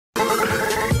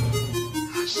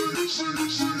What's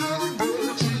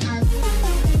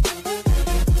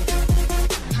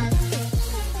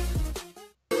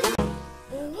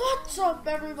up,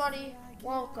 everybody?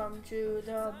 Welcome to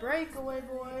the Breakaway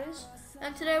Boys,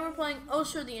 and today we're playing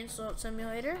Also the Insult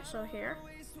Simulator. So here,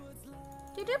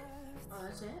 oh,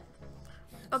 that's it.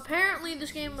 Apparently,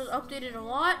 this game was updated a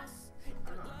lot.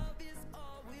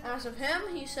 As of him,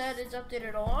 he said it's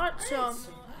updated a lot. So,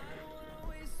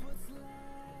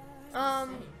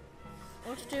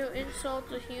 let's do insult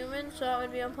the human. So that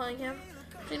would be I'm playing him.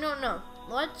 So you don't know.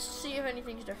 Let's see if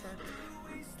anything's different.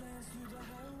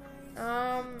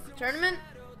 Tournament?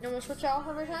 And we'll switch out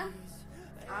every time?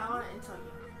 I want to insult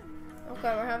you.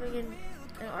 Okay, we're having an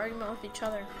argument with each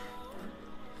other.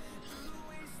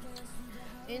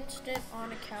 Instant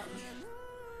on a couch.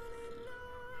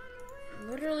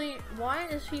 Literally, why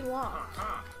is he locked?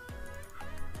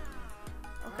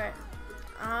 Okay.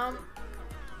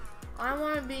 I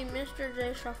want to be Mr.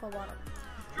 J Shufflebottom.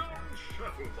 John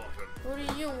Shufflebottom. Who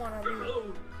do you want to be?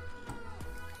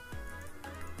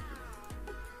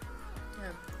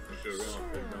 Sir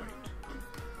Arthur Knight.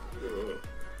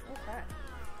 Okay.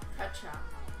 Pet shop.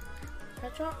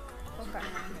 Pet shop? Okay.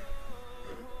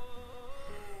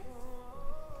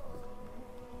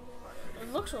 It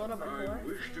looks a little bit I cooler.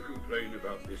 wish to complain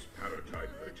about this parrot I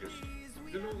purchased.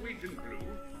 The Norwegian blue.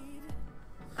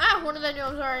 Ah, what did I do?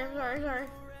 I'm sorry.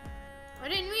 I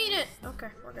didn't mean it.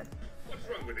 Okay, we're good. What's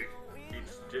wrong with it?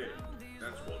 It's dead.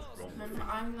 That's what's wrong with it.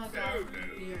 I'm the guy with the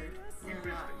beard. You're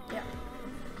not. Yeah.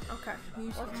 Okay.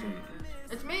 Who's Let's see.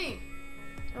 It's me!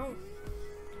 Oh.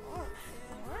 Oh,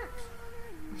 relax.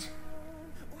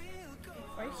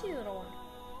 Feisty little one.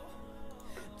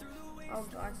 Oh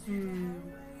god.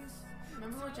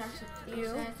 Remember what Jackson You?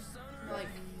 said?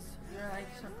 You're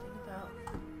like something about.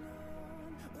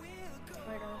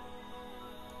 Wait on.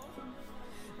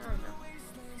 I don't know.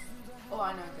 Oh,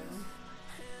 I know,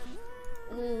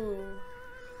 good. Ooh.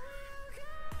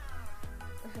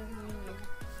 This is mean.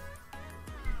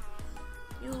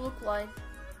 You look like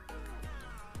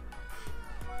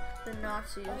the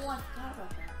Nazis. Oh, I forgot about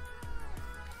that.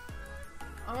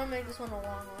 I'm gonna make this one a long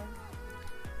one.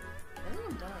 I think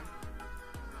I'm done.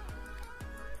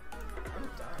 I'm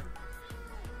done.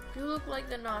 You look like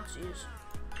the Nazis.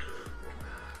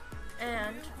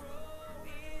 And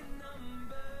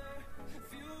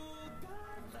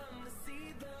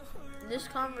this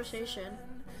conversation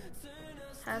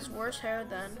has worse hair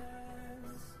than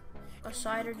a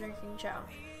cider drinking chow.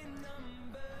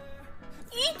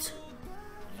 Eat!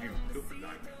 You look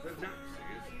like the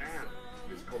Nazis, and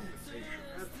this conversation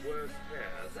has worse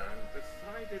hair than the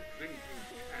cider drinking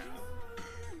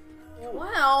cow.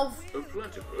 12. A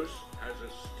platypus has a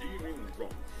steaming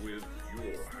romp with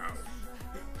your house.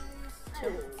 2.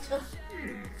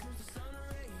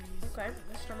 Okay,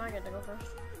 this time I get to go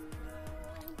first.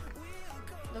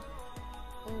 Look.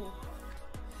 Ooh.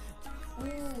 Ooh,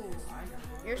 I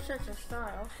know. Your sense of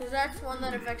style. Because that's one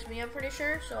that affects me, I'm pretty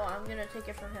sure. So I'm going to take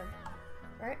it from him.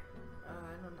 Right? I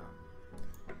don't know.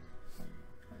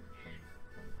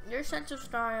 Your sense of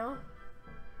style.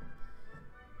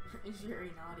 Is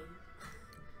very naughty.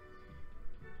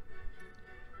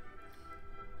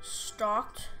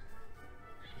 Stalked.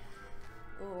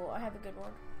 Oh, I have a good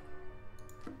one.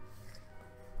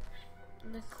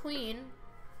 The queen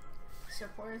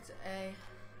Supports a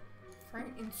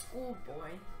friend in school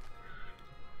boy.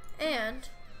 and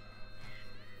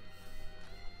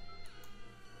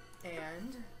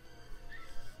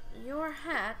your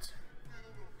hat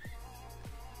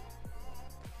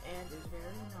And is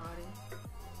very naughty.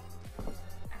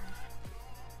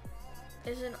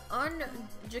 is an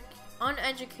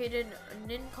uneducated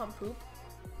nincompoop.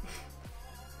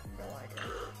 No idea.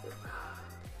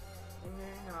 And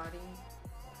very naughty.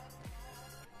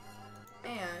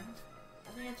 And I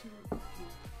think that's too.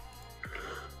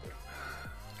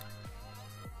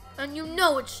 And you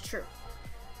know it's true.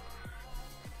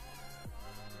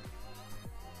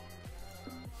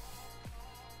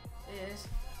 Is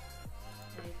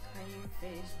a crying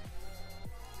face.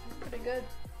 Pretty good.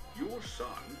 Your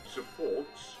son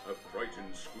supports a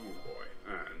frightened schoolboy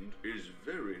and is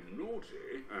very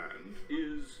naughty and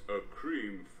is a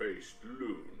cream-faced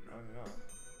loon.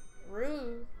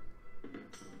 Rude.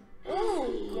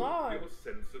 Oh God. Your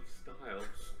sense of style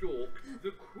stalked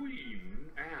the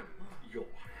queen, and your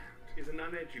hat is an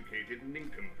uneducated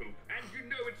nincompoop, and you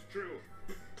know it's true.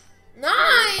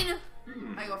 9!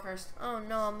 I go first. Oh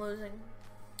no, I'm losing.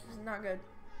 This is not good.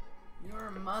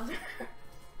 Your mother.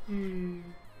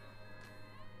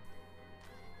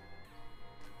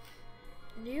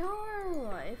 Your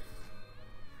life.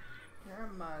 Your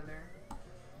mother.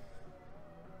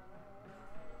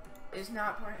 is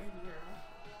not part of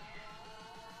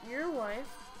Your wife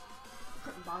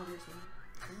bothers me.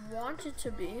 wanted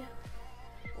to be.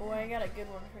 Oh, I got a good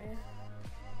one for you.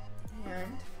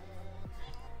 And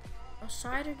A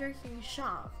cider drinking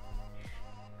shop.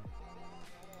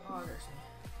 bothers me.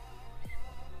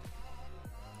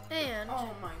 And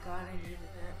Oh my god, I needed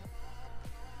that.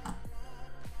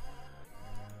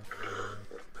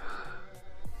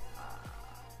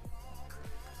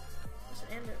 just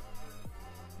end it.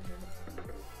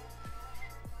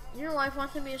 Your wife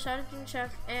wants to be a cider drinking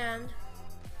chef and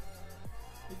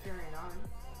If you're in on.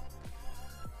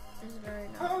 is very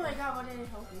nice. Oh my god, why didn't it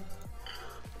help you?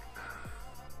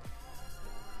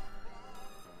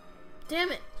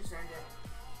 Damn it! Just end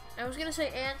it. I was gonna say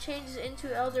and changes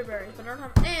into elderberries, but I don't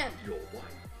have and. Your wife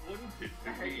wanted to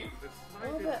heard be you. the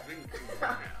little cider bit. drinking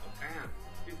cow and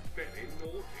is very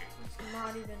naughty. It's not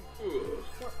even. Ugh.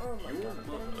 Oh my Your god! I'm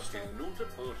mother getting is disturbed. not a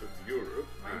part of Europe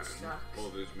Mine and sucks.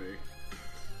 bothers me.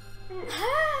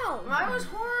 How? Mine was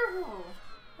horrible.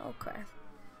 Okay.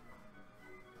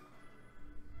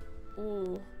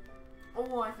 Ooh,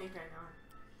 Oh, I think I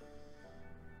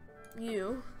know.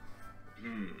 you.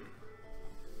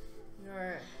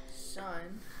 Your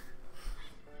son.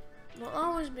 Will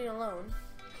always be alone.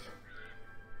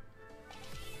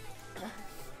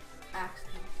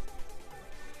 Accident.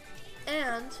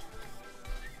 And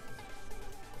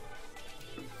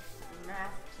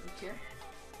Math teacher.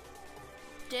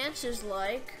 dances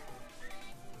like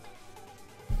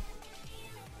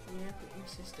Yeah, your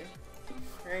sister.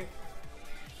 Right.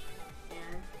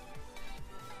 And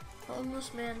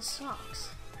homeless man socks.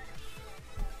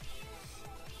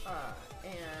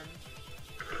 and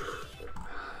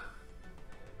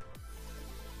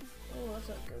Oh, that's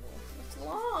a good one. It's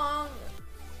long.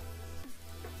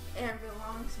 and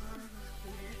belongs on his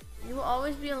computer. You will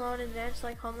always be alone and dance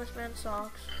like homeless man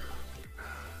socks.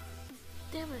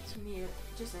 Damn it. To me,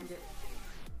 just end it.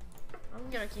 I'm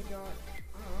gonna keep going.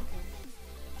 Oh, okay.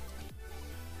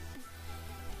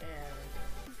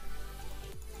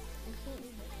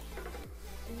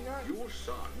 And Your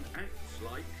son acts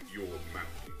like your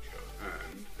math teacher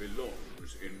and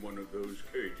belongs in one of those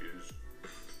cages.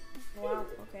 Wow.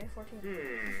 Okay, 14.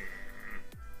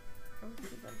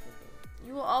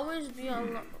 You will always be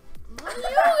alone. You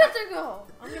get to go.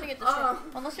 I'm gonna get this round.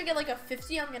 Unless I get like a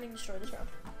 50, I'm getting destroyed this round.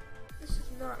 This is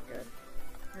not good.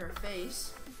 your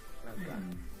face. Oh god.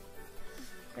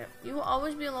 Okay. You will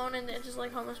always be alone and dances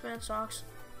like homeless man socks.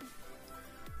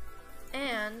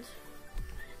 And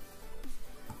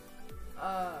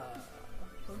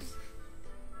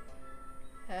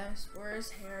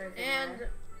Where's hair? and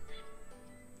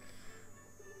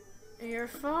your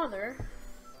father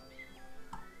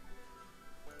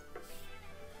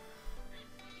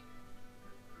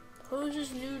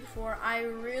poses nude for I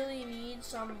really need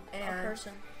a And-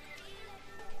 person.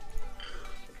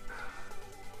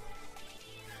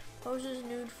 Poses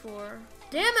nude for.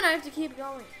 Damn it! I have to keep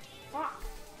going. Fuck.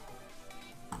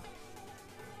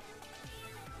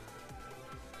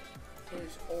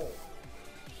 is old.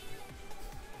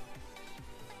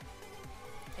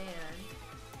 And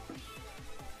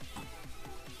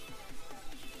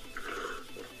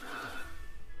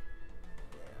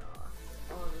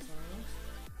all of his names.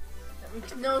 That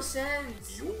makes no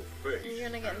sense. Your face You're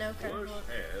gonna get no has credit worse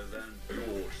for it. hair than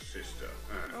your sister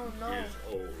and Oh, no. is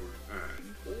old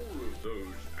and all of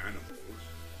those animals.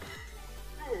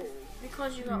 Oh.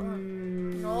 Because you got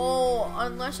one. No,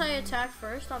 unless I attack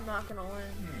first, I'm not gonna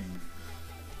win.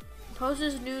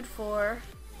 Poses nude for.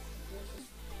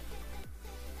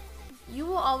 You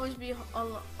will always be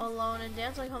alone and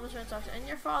dance like homeless man socks. And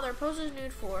your father poses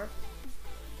nude for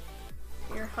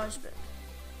your husband.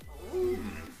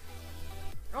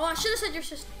 Oh, I should have said your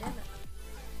sister. Damn it.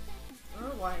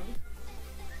 Oh, why?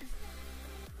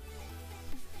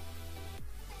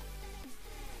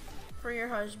 For your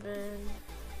husband.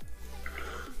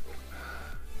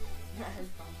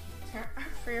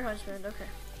 For your husband. Okay.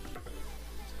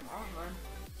 Long one.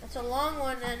 That's a long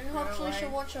one, and hopefully she'll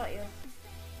way. one-shot you.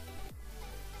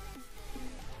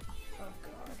 Oh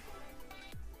god.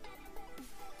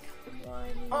 Why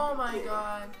do you- Oh my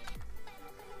god.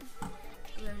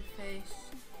 Red face.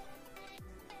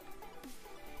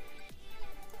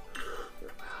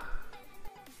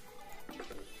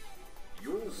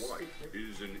 Your wife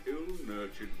is an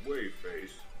ill-nurtured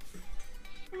wayface.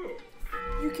 Oh.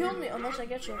 You killed me unless I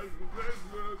get you. And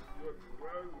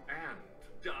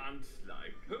dance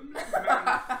like homeless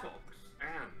man socks.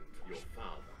 And your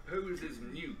father poses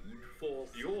nude for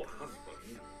your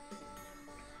husband.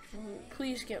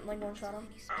 Please get like one-shot him.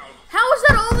 Ow. How is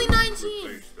that only 19?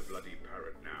 Replace the bloody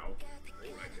parrot now. All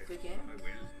right, Good game. I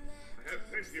will. I have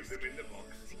faith plenty of them in the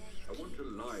box. I want a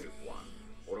live one,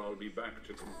 or I'll be back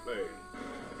to complain.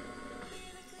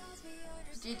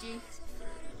 GG.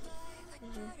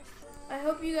 I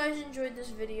hope you guys enjoyed this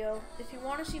video. If you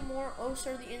want to see more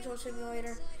Oster the Insult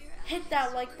Simulator, hit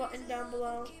that like button down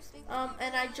below.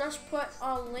 And I just put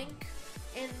a link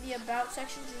in the About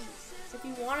section. If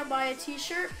you want to buy a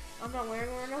t-shirt, I'm not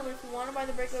wearing one right now, but if you want to buy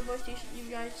the Breakaway Boys t-shirt, you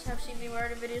guys have seen me wear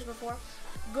it in videos before,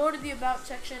 go to the About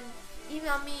section.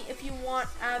 Email me if you want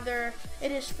either,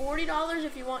 it is $40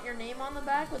 if you want your name on the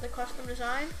back with a custom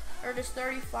design, or it is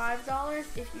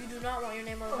 $35 if you do not want your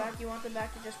name on the back, you want the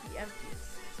back to just be empty.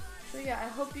 So yeah, I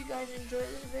hope you guys enjoyed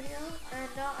this video, and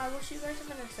I will see you guys in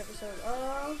the next episode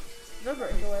of the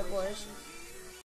Breakaway Boys.